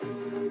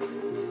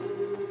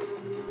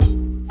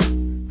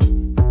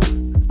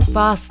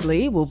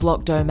Fastly will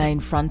block domain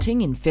fronting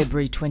in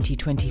February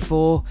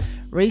 2024.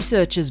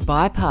 Researchers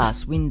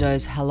bypass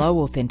Windows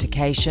Hello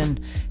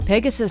authentication.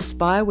 Pegasus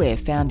spyware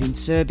found in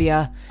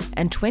Serbia.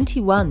 And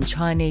 21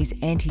 Chinese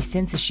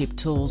anti-censorship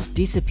tools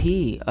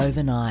disappear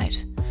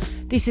overnight.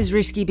 This is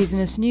Risky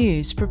Business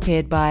News,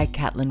 prepared by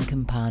Caitlin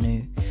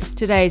Campanu.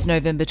 Today is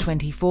November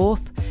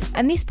 24th,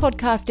 and this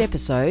podcast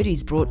episode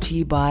is brought to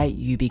you by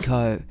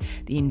Yubico,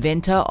 the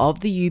inventor of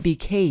the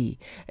YubiKey,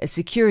 a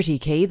security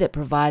key that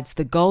provides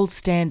the gold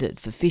standard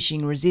for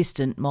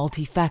phishing-resistant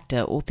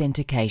multi-factor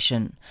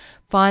authentication.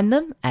 Find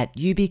them at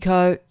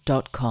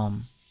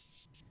yubico.com.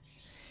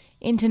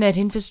 Internet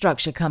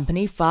infrastructure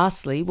company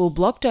Fastly will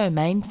block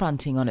domain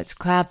fronting on its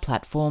cloud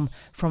platform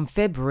from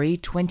February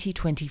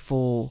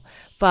 2024.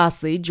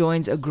 Fastly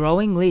joins a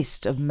growing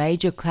list of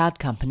major cloud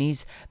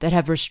companies that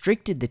have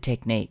restricted the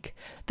technique.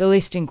 The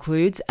list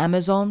includes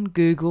Amazon,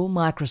 Google,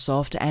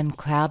 Microsoft, and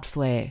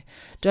Cloudflare.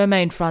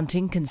 Domain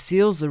fronting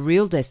conceals the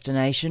real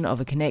destination of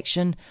a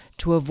connection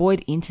to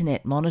avoid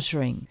internet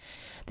monitoring.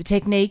 The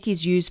technique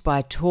is used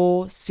by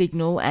Tor,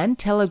 Signal and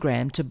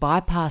Telegram to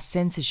bypass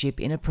censorship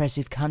in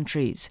oppressive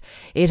countries.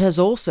 It has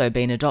also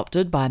been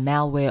adopted by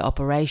malware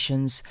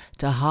operations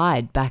to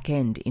hide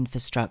back-end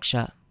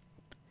infrastructure.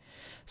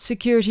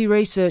 Security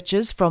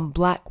researchers from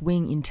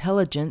Blackwing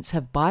Intelligence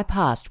have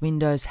bypassed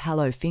Windows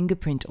Hello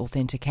fingerprint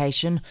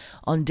authentication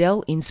on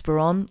Dell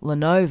Inspiron,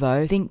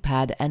 Lenovo,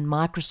 ThinkPad and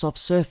Microsoft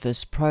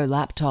Surface Pro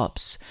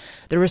laptops.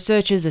 The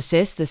researchers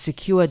assessed the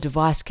Secure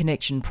Device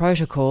Connection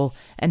Protocol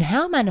and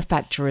how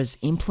manufacturers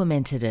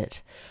implemented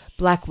it.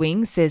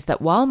 Blackwing says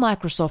that while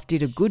Microsoft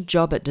did a good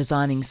job at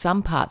designing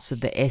some parts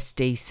of the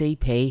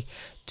SDCP,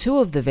 two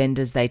of the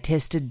vendors they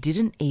tested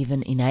didn't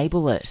even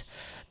enable it.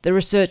 The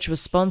research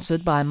was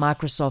sponsored by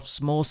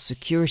Microsoft's Morse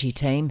security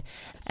team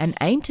and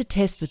aimed to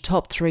test the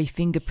top 3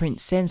 fingerprint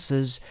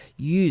sensors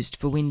used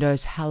for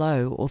Windows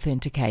Hello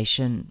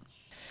authentication.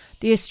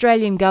 The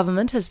Australian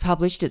government has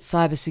published its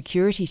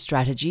cybersecurity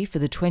strategy for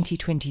the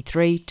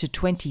 2023 to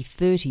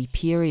 2030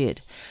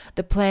 period.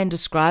 The plan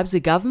describes a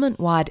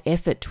government-wide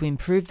effort to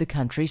improve the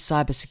country's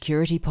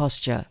cybersecurity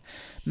posture.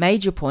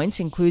 Major points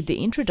include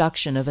the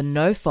introduction of a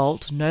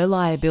no-fault,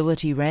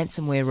 no-liability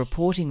ransomware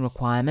reporting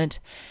requirement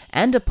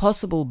and a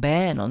possible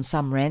ban on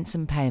some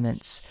ransom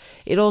payments.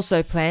 It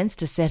also plans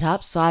to set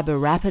up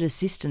cyber rapid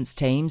assistance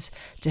teams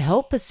to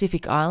help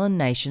Pacific Island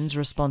nations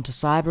respond to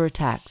cyber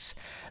attacks.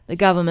 The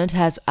government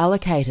has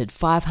allocated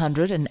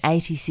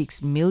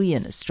 586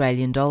 million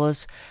Australian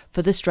dollars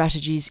for the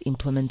strategy's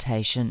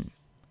implementation.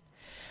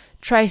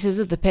 Traces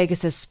of the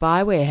Pegasus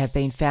spyware have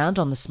been found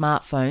on the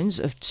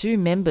smartphones of 2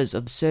 members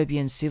of the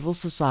Serbian civil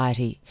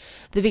society.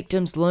 The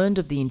victims learned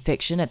of the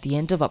infection at the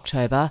end of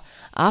October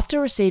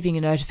after receiving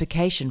a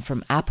notification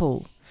from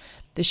Apple.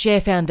 The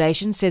Share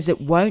Foundation says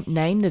it won't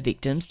name the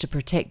victims to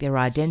protect their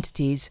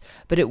identities,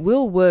 but it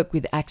will work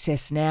with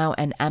Access Now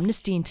and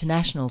Amnesty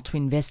International to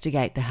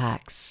investigate the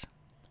hacks.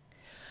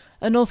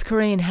 A North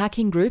Korean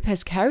hacking group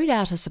has carried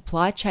out a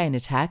supply chain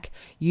attack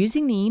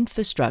using the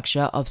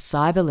infrastructure of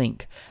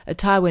Cyberlink, a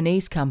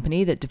Taiwanese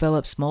company that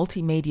develops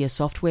multimedia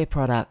software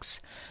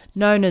products.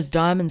 Known as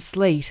Diamond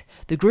Sleet,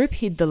 the group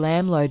hid the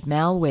Lamload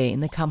malware in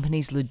the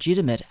company's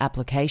legitimate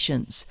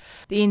applications.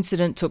 The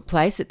incident took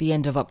place at the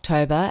end of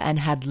October and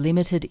had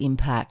limited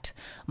impact.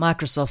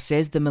 Microsoft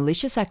says the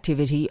malicious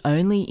activity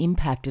only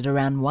impacted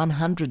around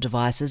 100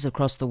 devices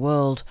across the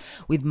world,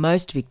 with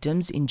most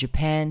victims in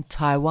Japan,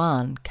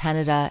 Taiwan,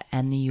 Canada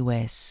and the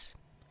US.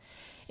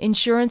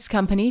 Insurance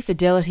company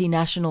Fidelity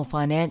National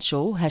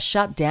Financial has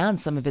shut down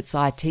some of its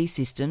IT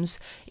systems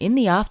in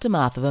the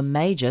aftermath of a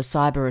major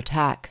cyber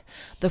attack.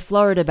 The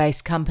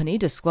Florida-based company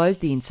disclosed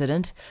the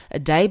incident a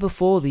day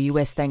before the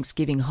US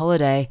Thanksgiving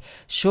holiday,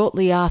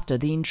 shortly after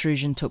the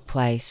intrusion took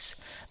place.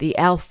 The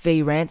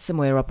ALPH-V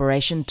ransomware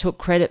operation took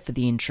credit for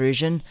the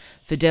intrusion.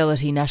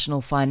 Fidelity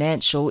National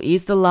Financial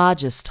is the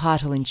largest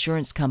title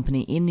insurance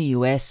company in the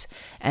US,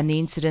 and the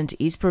incident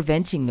is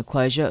preventing the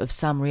closure of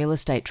some real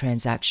estate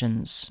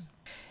transactions.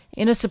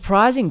 In a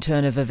surprising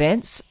turn of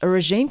events, a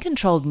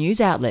regime-controlled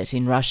news outlet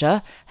in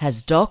Russia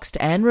has doxed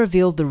and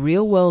revealed the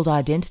real-world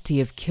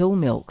identity of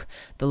Killmilk,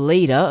 the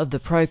leader of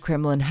the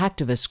pro-Kremlin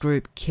hacktivist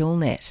group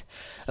Killnet.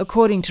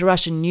 According to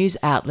Russian news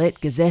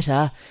outlet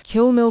Gazeta,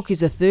 Killmilk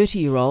is a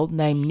 30-year-old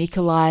named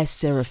Nikolai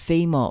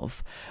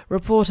Serafimov.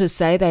 Reporters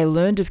say they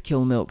learned of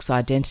Killmilk's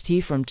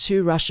identity from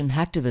 2 Russian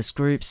hacktivist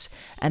groups,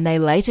 and they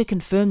later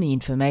confirmed the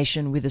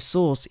information with a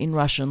source in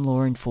Russian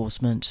law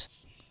enforcement.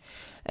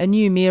 A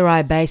new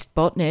Mirai-based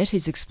botnet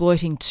is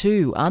exploiting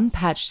 2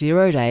 unpatched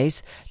 0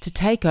 days to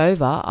take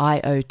over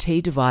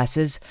IoT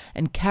devices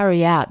and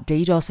carry out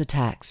DDoS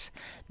attacks.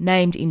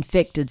 Named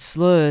Infected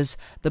Slurs,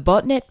 the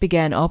botnet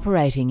began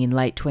operating in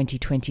late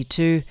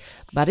 2022,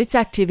 but its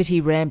activity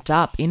ramped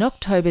up in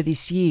October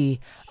this year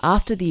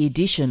after the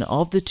addition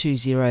of the 2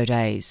 0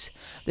 days.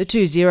 The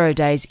 2 0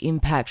 days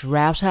impact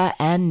router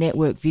and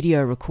network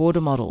video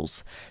recorder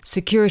models.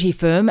 Security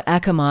firm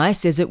Akamai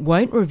says it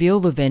won't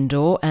reveal the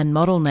vendor and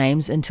model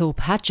names until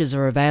patches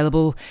are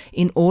available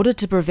in order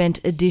to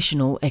prevent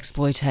additional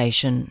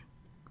exploitation.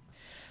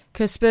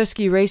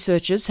 Kaspersky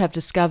researchers have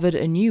discovered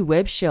a new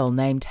web shell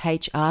named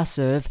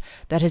HRServe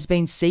that has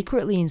been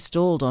secretly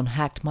installed on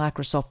hacked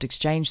Microsoft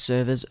Exchange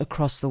servers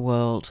across the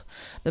world.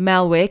 The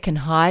malware can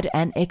hide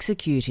and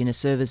execute in a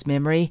server's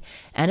memory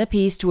and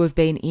appears to have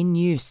been in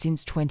use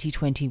since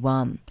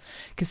 2021.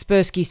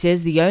 Kaspersky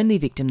says the only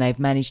victim they've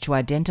managed to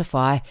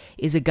identify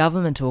is a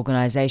government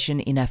organisation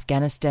in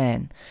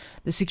Afghanistan.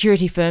 The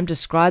security firm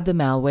described the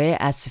malware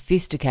as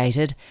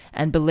sophisticated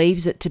and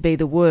believes it to be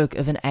the work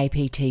of an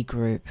APT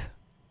group.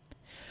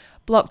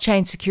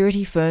 Blockchain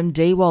security firm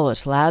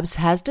DWallet Labs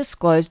has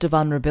disclosed a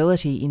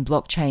vulnerability in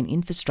blockchain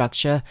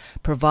infrastructure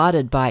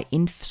provided by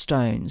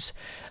Infstones.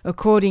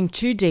 According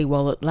to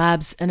DWallet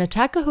Labs, an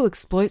attacker who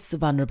exploits the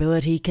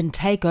vulnerability can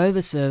take over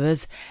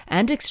servers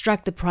and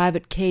extract the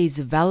private keys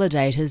of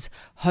validators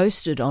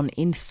hosted on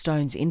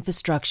Infstones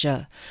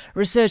infrastructure.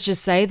 Researchers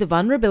say the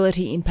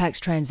vulnerability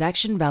impacts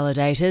transaction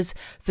validators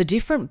for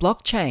different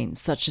blockchains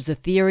such as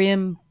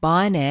Ethereum,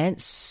 Binance,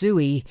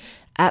 Sui,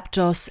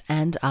 Aptos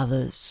and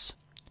others.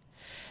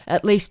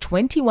 At least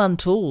 21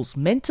 tools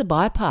meant to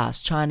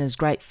bypass China's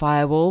Great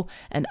Firewall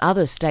and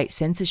other state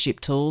censorship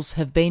tools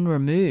have been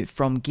removed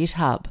from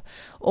GitHub.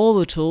 All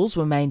the tools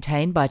were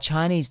maintained by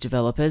Chinese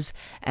developers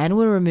and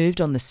were removed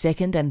on the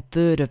 2nd and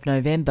 3rd of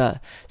November,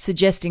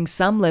 suggesting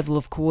some level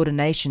of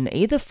coordination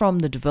either from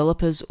the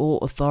developers or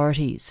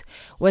authorities.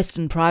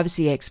 Western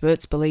privacy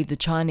experts believe the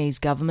Chinese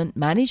government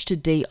managed to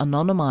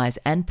de-anonymize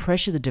and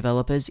pressure the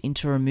developers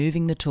into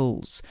removing the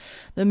tools.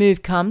 The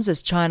move comes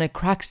as China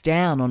cracks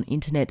down on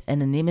internet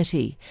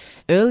anonymity.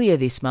 Earlier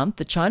this month,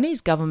 the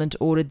Chinese government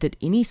ordered that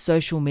any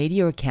social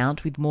media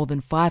account with more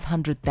than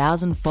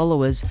 500,000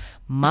 followers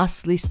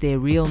must list their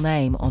real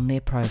name on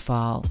their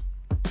profile.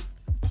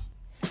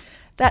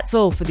 That's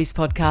all for this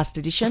podcast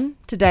edition.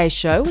 Today's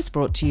show was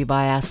brought to you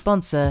by our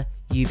sponsor,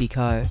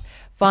 Yubico.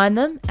 Find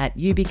them at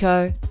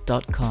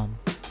yubico.com.